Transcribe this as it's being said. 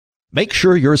Make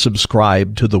sure you're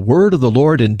subscribed to The Word of the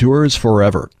Lord Endures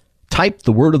Forever. Type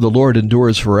The Word of the Lord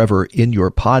Endures Forever in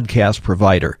your podcast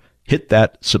provider. Hit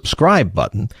that subscribe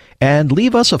button and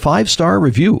leave us a 5-star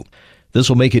review. This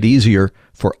will make it easier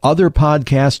for other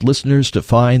podcast listeners to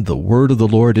find The Word of the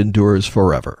Lord Endures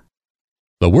Forever.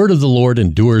 The Word of the Lord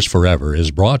Endures Forever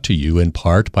is brought to you in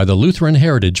part by the Lutheran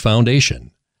Heritage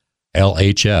Foundation.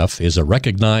 LHF is a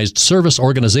recognized service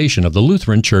organization of the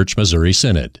Lutheran Church Missouri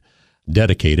Synod,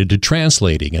 dedicated to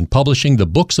translating and publishing the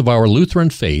books of our Lutheran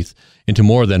faith into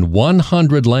more than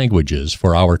 100 languages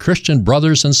for our Christian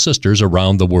brothers and sisters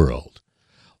around the world.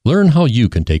 Learn how you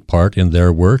can take part in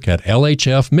their work at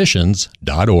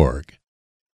lhfmissions.org.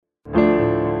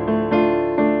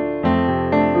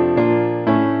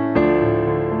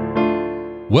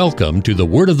 Welcome to The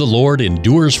Word of the Lord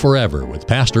Endures Forever with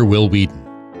Pastor Will Weedon.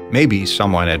 Maybe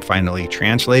someone had finally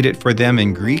translated for them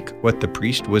in Greek what the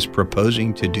priest was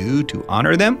proposing to do to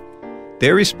honor them.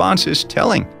 Their response is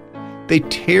telling. They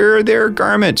tear their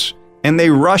garments and they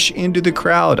rush into the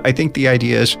crowd. I think the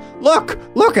idea is, look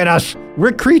at us.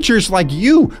 We're creatures like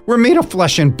you. We're made of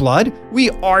flesh and blood. We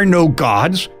are no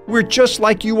gods. We're just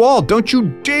like you all. Don't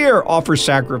you dare offer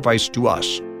sacrifice to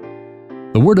us.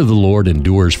 The Word of the Lord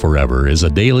Endures Forever is a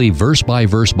daily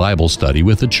verse-by-verse Bible study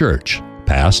with the church,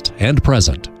 past and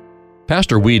present.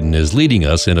 Pastor Weedon is leading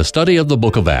us in a study of the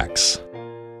book of Acts.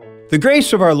 The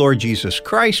grace of our Lord Jesus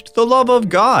Christ, the love of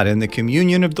God, and the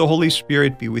communion of the Holy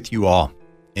Spirit be with you all.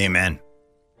 Amen.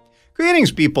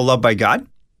 Greetings, people loved by God.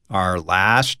 Our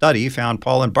last study found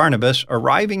Paul and Barnabas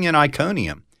arriving in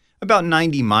Iconium, about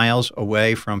 90 miles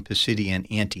away from Pisidian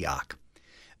Antioch.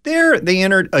 There, they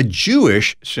entered a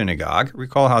Jewish synagogue.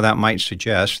 Recall how that might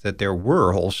suggest that there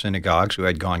were whole synagogues who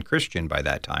had gone Christian by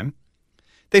that time.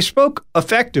 They spoke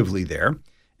effectively there,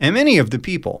 and many of the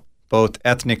people, both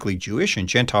ethnically Jewish and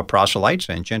Gentile proselytes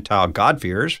and Gentile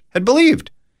God-fearers, had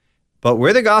believed. But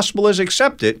where the gospel is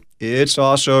accepted, it's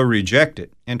also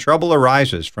rejected, and trouble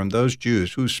arises from those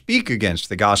Jews who speak against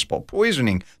the gospel,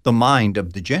 poisoning the mind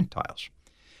of the Gentiles.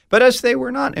 But as they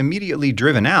were not immediately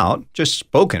driven out, just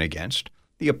spoken against,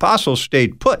 the apostles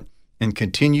stayed put and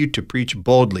continued to preach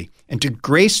boldly, and to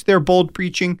grace their bold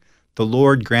preaching, the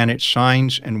Lord granted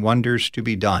signs and wonders to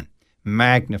be done,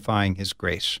 magnifying His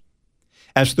grace.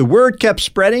 As the word kept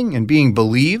spreading and being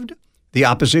believed, the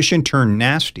opposition turned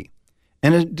nasty,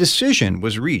 and a decision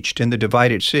was reached in the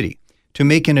divided city to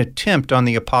make an attempt on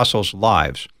the apostles'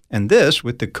 lives, and this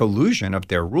with the collusion of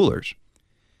their rulers.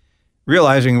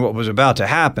 Realizing what was about to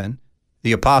happen,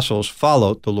 the apostles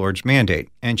followed the Lord's mandate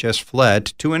and just fled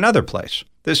to another place,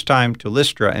 this time to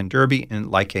Lystra and Derbe in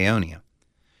Lycaonia.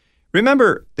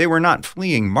 Remember, they were not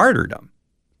fleeing martyrdom,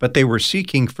 but they were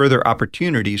seeking further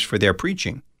opportunities for their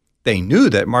preaching. They knew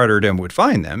that martyrdom would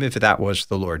find them if that was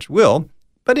the Lord's will,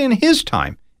 but in His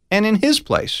time and in His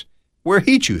place, where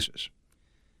He chooses.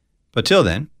 But till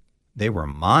then, they were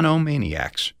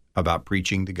monomaniacs about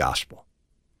preaching the gospel.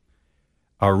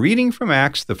 Our reading from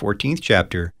Acts, the 14th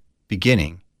chapter,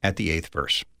 beginning at the 8th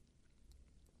verse.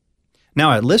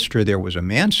 Now at Lystra there was a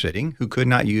man sitting who could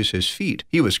not use his feet.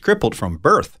 He was crippled from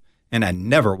birth and had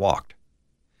never walked.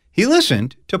 He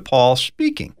listened to Paul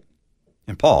speaking,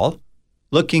 and Paul,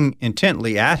 looking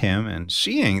intently at him and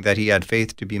seeing that he had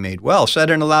faith to be made well, said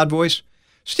in a loud voice,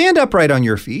 "Stand upright on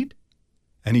your feet."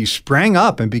 And he sprang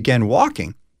up and began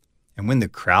walking. And when the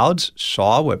crowds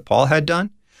saw what Paul had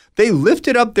done, they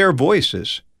lifted up their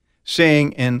voices,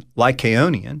 saying in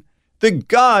Lycaonian, "The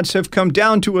gods have come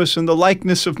down to us in the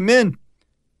likeness of men."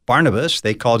 Barnabas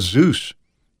they called Zeus,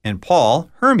 and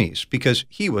Paul Hermes, because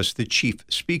he was the chief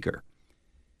speaker.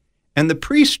 And the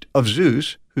priest of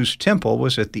Zeus, whose temple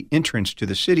was at the entrance to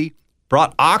the city,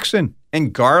 brought oxen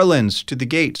and garlands to the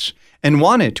gates, and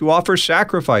wanted to offer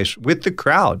sacrifice with the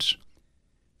crowds.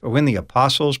 But when the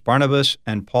apostles Barnabas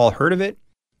and Paul heard of it,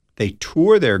 they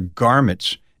tore their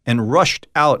garments and rushed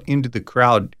out into the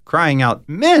crowd, crying out,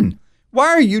 "Men, why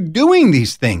are you doing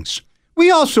these things? We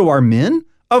also are men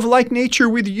of like nature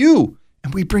with you,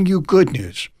 and we bring you good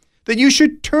news, that you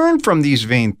should turn from these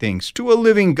vain things to a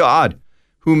living God,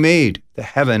 who made the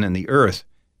heaven and the earth,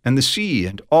 and the sea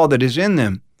and all that is in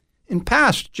them. In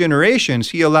past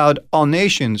generations He allowed all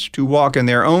nations to walk in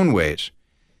their own ways.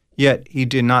 Yet He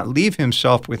did not leave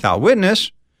Himself without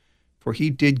witness, for He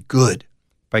did good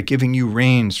by giving you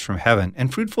rains from heaven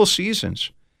and fruitful seasons,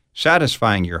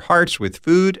 satisfying your hearts with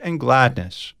food and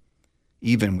gladness."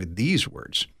 Even with these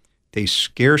words, they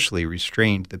scarcely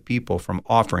restrained the people from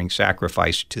offering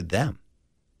sacrifice to them.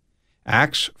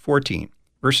 Acts 14,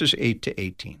 verses 8 to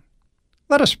 18.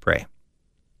 Let us pray.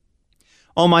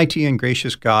 Almighty and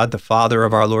gracious God, the Father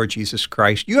of our Lord Jesus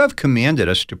Christ, you have commanded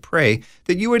us to pray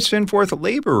that you would send forth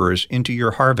laborers into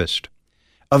your harvest.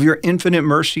 Of your infinite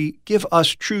mercy, give us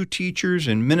true teachers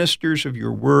and ministers of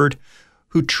your word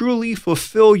who truly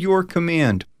fulfill your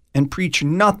command and preach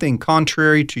nothing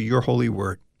contrary to your holy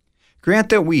word. Grant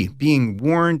that we, being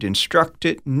warned,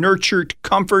 instructed, nurtured,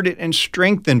 comforted, and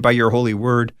strengthened by your holy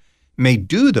word, may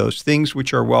do those things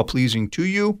which are well-pleasing to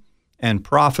you and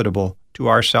profitable to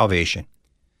our salvation.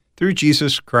 Through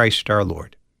Jesus Christ our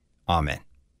Lord. Amen.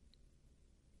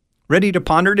 Ready to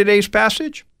ponder today's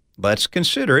passage? Let's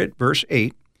consider it. Verse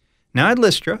 8. Now at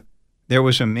Lystra there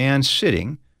was a man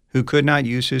sitting who could not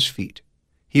use his feet.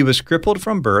 He was crippled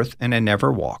from birth and had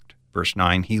never walked. Verse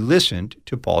 9. He listened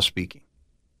to Paul speaking.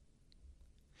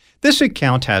 This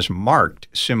account has marked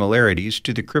similarities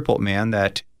to the crippled man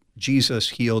that Jesus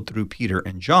healed through Peter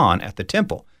and John at the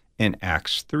temple in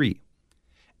Acts 3.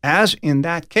 As in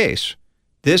that case,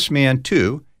 this man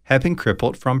too had been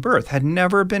crippled from birth, had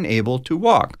never been able to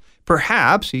walk.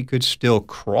 Perhaps he could still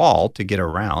crawl to get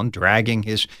around, dragging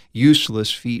his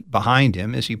useless feet behind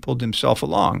him as he pulled himself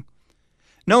along.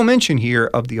 No mention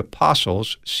here of the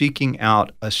apostles seeking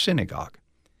out a synagogue.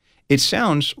 It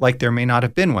sounds like there may not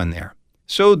have been one there.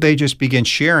 So they just begin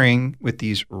sharing with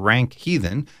these rank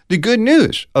heathen the good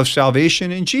news of salvation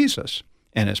in Jesus.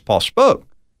 And as Paul spoke,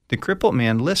 the crippled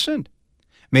man listened.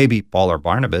 Maybe Paul or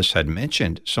Barnabas had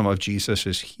mentioned some of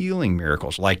Jesus' healing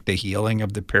miracles, like the healing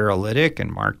of the paralytic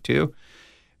in Mark 2,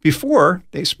 before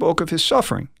they spoke of his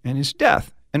suffering and his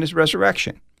death and his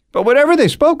resurrection. But whatever they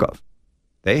spoke of,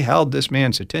 they held this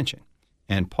man's attention.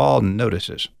 And Paul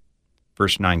notices.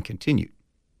 Verse 9 continued.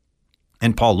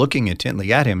 And Paul, looking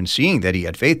intently at him and seeing that he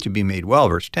had faith to be made well,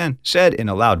 verse 10, said in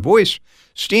a loud voice,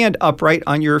 "Stand upright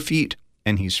on your feet."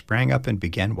 And he sprang up and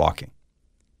began walking.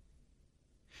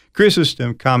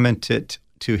 Chrysostom commented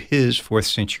to his 4th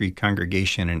century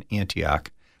congregation in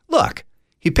Antioch, "Look,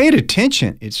 he paid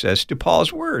attention," it says, to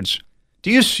Paul's words.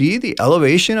 Do you see the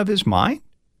elevation of his mind?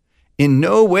 In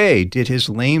no way did his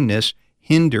lameness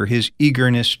hinder his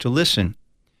eagerness to listen.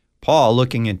 Paul,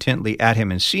 looking intently at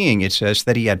him and seeing, it says,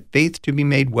 that he had faith to be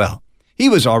made well. He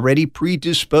was already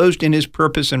predisposed in his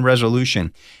purpose and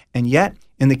resolution. And yet,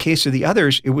 in the case of the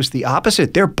others, it was the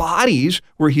opposite. Their bodies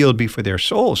were healed before their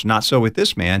souls. Not so with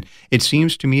this man. It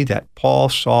seems to me that Paul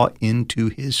saw into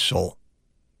his soul.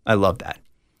 I love that.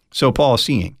 So Paul,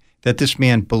 seeing that this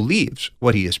man believes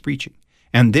what he is preaching,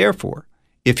 and therefore,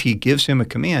 if he gives him a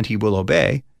command, he will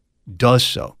obey, does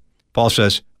so. Paul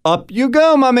says, "Up you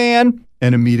go, my man."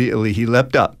 And immediately he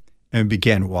leapt up and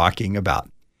began walking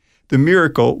about. The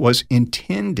miracle was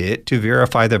intended to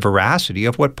verify the veracity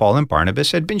of what Paul and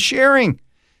Barnabas had been sharing.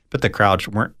 But the crowds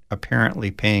weren't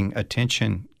apparently paying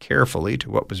attention carefully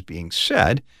to what was being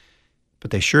said,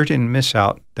 but they sure didn't miss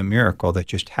out the miracle that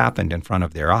just happened in front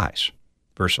of their eyes.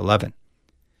 Verse 11.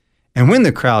 And when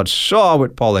the crowd saw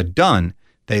what Paul had done,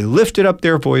 they lifted up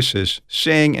their voices,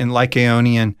 saying in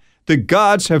Lycaonian, "The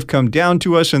gods have come down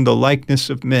to us in the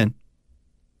likeness of men."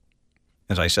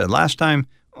 As I said last time,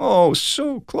 oh,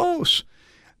 so close.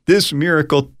 This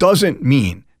miracle doesn't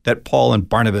mean that Paul and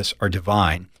Barnabas are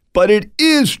divine, but it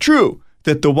is true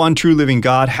that the one true living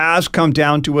God has come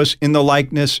down to us in the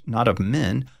likeness, not of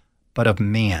men, but of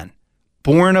man,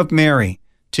 born of Mary,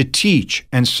 to teach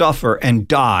and suffer and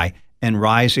die and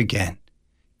rise again.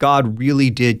 God really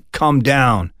did come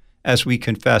down, as we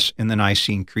confess in the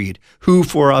Nicene Creed, who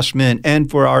for us men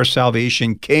and for our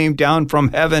salvation came down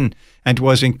from heaven and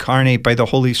was incarnate by the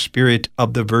Holy Spirit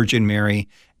of the Virgin Mary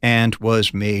and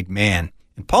was made man.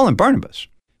 And Paul and Barnabas,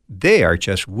 they are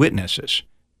just witnesses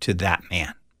to that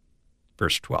man.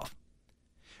 Verse 12.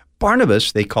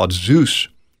 Barnabas they called Zeus,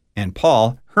 and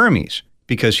Paul Hermes,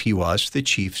 because he was the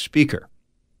chief speaker.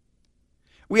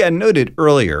 We had noted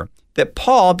earlier that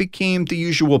Paul became the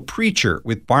usual preacher,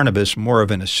 with Barnabas more of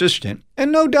an assistant,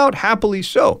 and no doubt happily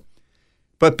so.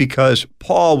 But because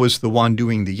Paul was the one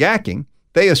doing the yakking,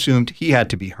 they assumed he had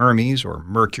to be Hermes or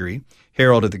Mercury,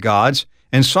 herald of the gods,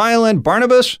 and silent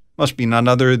Barnabas must be none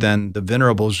other than the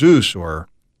venerable Zeus, or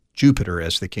Jupiter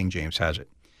as the King James has it.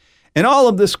 And all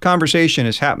of this conversation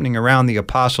is happening around the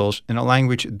apostles in a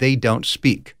language they don't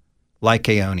speak,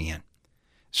 Lycaonian.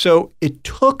 So it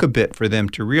took a bit for them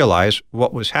to realize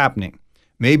what was happening.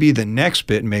 Maybe the next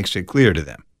bit makes it clear to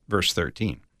them. Verse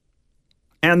 13.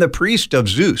 And the priest of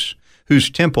Zeus, whose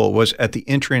temple was at the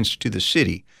entrance to the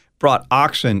city, brought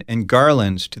oxen and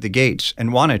garlands to the gates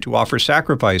and wanted to offer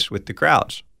sacrifice with the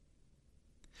crowds.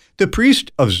 The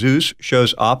priest of Zeus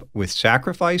shows up with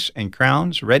sacrifice and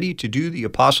crowns, ready to do the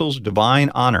apostles'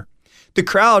 divine honor. The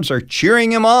crowds are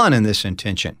cheering him on in this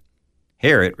intention.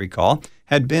 Herod, recall,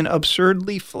 had been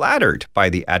absurdly flattered by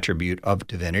the attribute of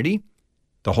divinity.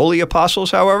 The holy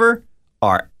apostles, however,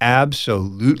 are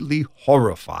absolutely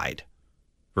horrified.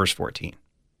 Verse 14.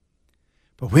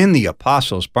 But when the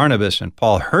apostles Barnabas and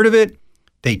Paul heard of it,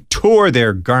 they tore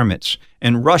their garments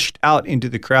and rushed out into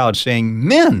the crowd, saying,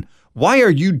 "Men, why are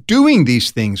you doing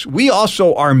these things? We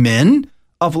also are men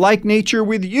of like nature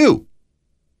with you."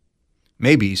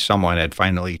 Maybe someone had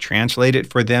finally translated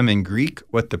for them in Greek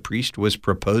what the priest was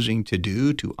proposing to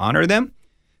do to honor them.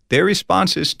 Their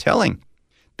response is telling.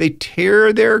 They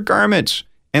tear their garments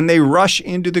and they rush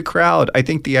into the crowd. I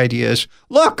think the idea is,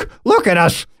 look at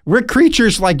us. We're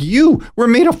creatures like you. We're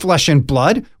made of flesh and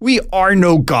blood. We are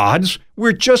no gods.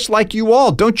 We're just like you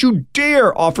all. Don't you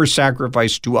dare offer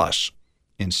sacrifice to us.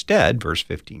 Instead, verse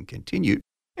 15 continued,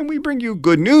 and we bring you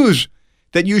good news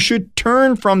that you should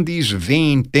turn from these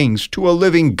vain things to a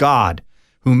living God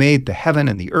who made the heaven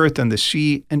and the earth and the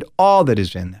sea and all that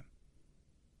is in them.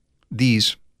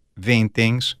 These vain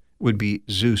things would be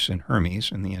Zeus and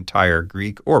Hermes in the entire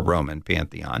Greek or Roman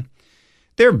pantheon.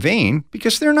 They're vain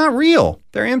because they're not real.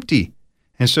 They're empty.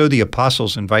 And so the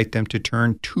apostles invite them to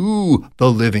turn to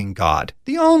the living God,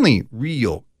 the only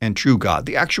real and true God,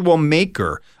 the actual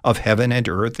maker of heaven and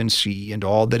earth and sea and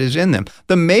all that is in them,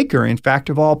 the maker, in fact,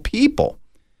 of all people.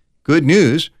 Good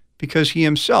news, because he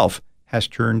himself has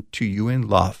turned to you in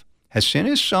love, has sent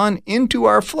his Son into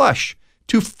our flesh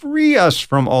to free us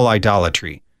from all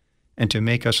idolatry and to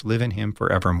make us live in him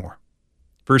forevermore.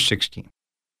 Verse 16.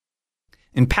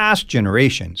 In past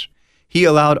generations, he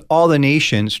allowed all the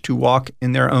nations to walk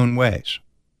in their own ways.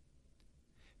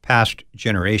 Past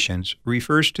generations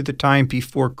refers to the time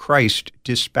before Christ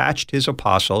dispatched his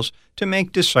apostles to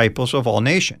make disciples of all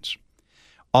nations.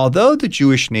 Although the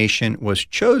Jewish nation was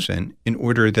chosen in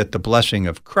order that the blessing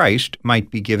of Christ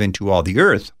might be given to all the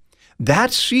earth,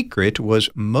 that secret was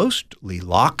mostly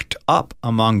locked up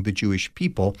among the Jewish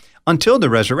people until the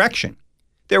resurrection.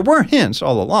 There were hints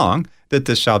all along that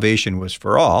the salvation was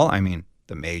for all.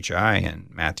 The Magi in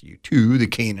Matthew 2, the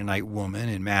Canaanite woman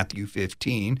in Matthew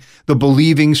 15, the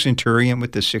believing centurion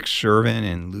with the sick servant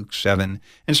in Luke 7,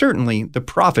 and certainly the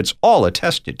prophets all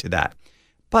attested to that.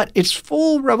 But its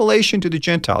full revelation to the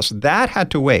Gentiles, that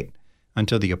had to wait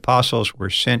until the apostles were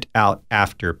sent out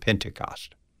after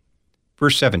Pentecost.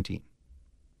 Verse 17.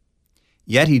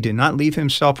 Yet he did not leave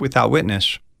himself without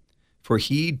witness, for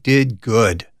he did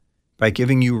good by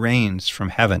giving you rains from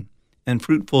heaven and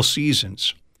fruitful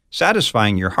seasons,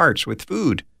 satisfying your hearts with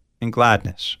food and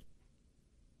gladness.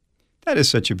 That is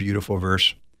such a beautiful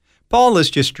verse. Paul is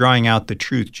just drawing out the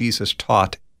truth Jesus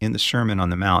taught in the Sermon on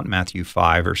the Mount, Matthew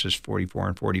 5, verses 44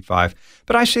 and 45.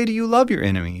 But I say to you, love your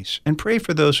enemies and pray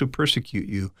for those who persecute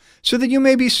you, so that you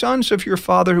may be sons of your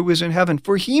Father who is in heaven.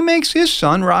 For he makes his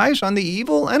sun rise on the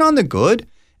evil and on the good,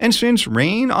 and sends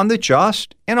rain on the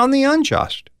just and on the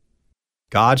unjust.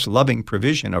 God's loving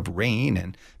provision of rain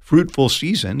and fruitful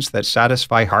seasons that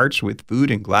satisfy hearts with food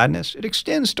and gladness, it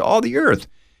extends to all the earth.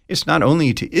 It's not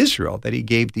only to Israel that he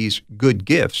gave these good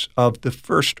gifts of the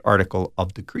first article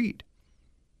of the Creed.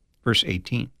 Verse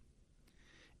 18.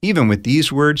 Even with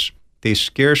these words, they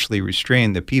scarcely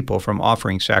restrained the people from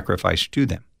offering sacrifice to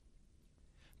them.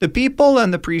 The people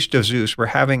and the priest of Zeus were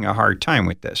having a hard time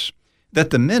with this.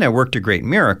 That the men had worked a great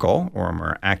miracle, or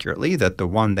more accurately, that the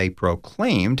one they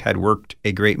proclaimed had worked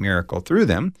a great miracle through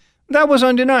them, that was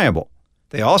undeniable.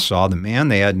 They all saw the man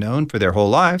they had known for their whole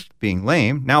life, being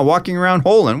lame, now walking around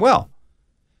whole and well.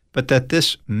 But that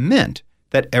this meant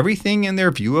that everything in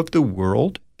their view of the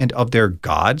world and of their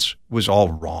gods was all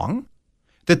wrong?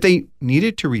 That they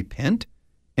needed to repent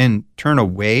and turn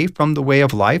away from the way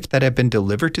of life that had been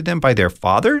delivered to them by their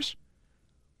fathers?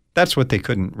 That's what they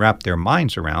couldn't wrap their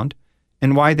minds around,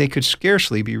 and why they could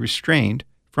scarcely be restrained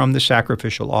from the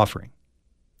sacrificial offering.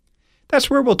 That's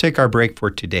where we'll take our break for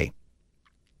today.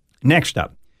 Next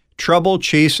up, trouble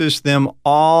chases them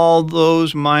all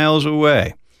those miles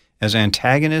away as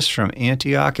antagonists from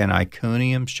Antioch and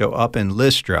Iconium show up in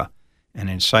Lystra and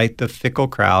incite the fickle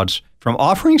crowds from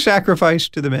offering sacrifice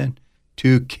to the men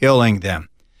to killing them.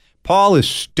 Paul is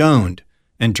stoned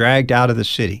and dragged out of the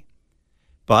city.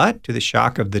 But to the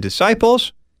shock of the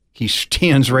disciples, he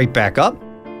stands right back up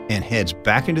and heads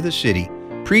back into the city,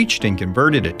 preached and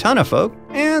converted a ton of folk,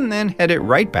 and then headed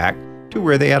right back to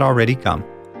where they had already come,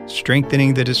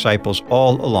 strengthening the disciples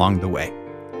all along the way.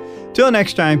 Till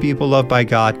next time, people loved by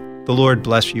God, the Lord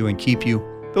bless you and keep you.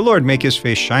 The Lord make his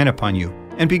face shine upon you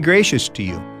and be gracious to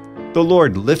you. The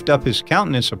Lord lift up his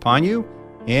countenance upon you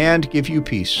and give you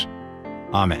peace.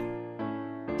 Amen.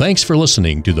 Thanks for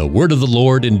listening to The Word of the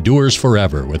Lord Endures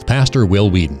Forever with Pastor Will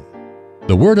Weedon.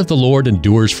 The Word of the Lord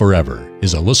Endures Forever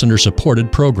is a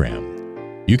listener-supported program.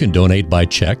 You can donate by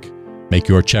check, make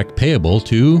your check payable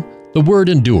to The Word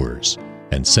Endures,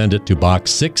 and send it to Box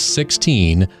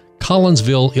 616,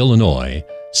 Collinsville, Illinois,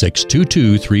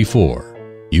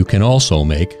 62234. You can also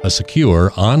make a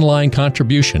secure online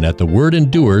contribution at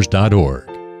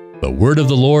thewordendures.org. The Word of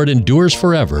the Lord Endures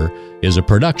Forever is a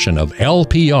production of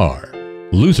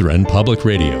LPR, Lutheran Public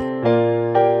Radio.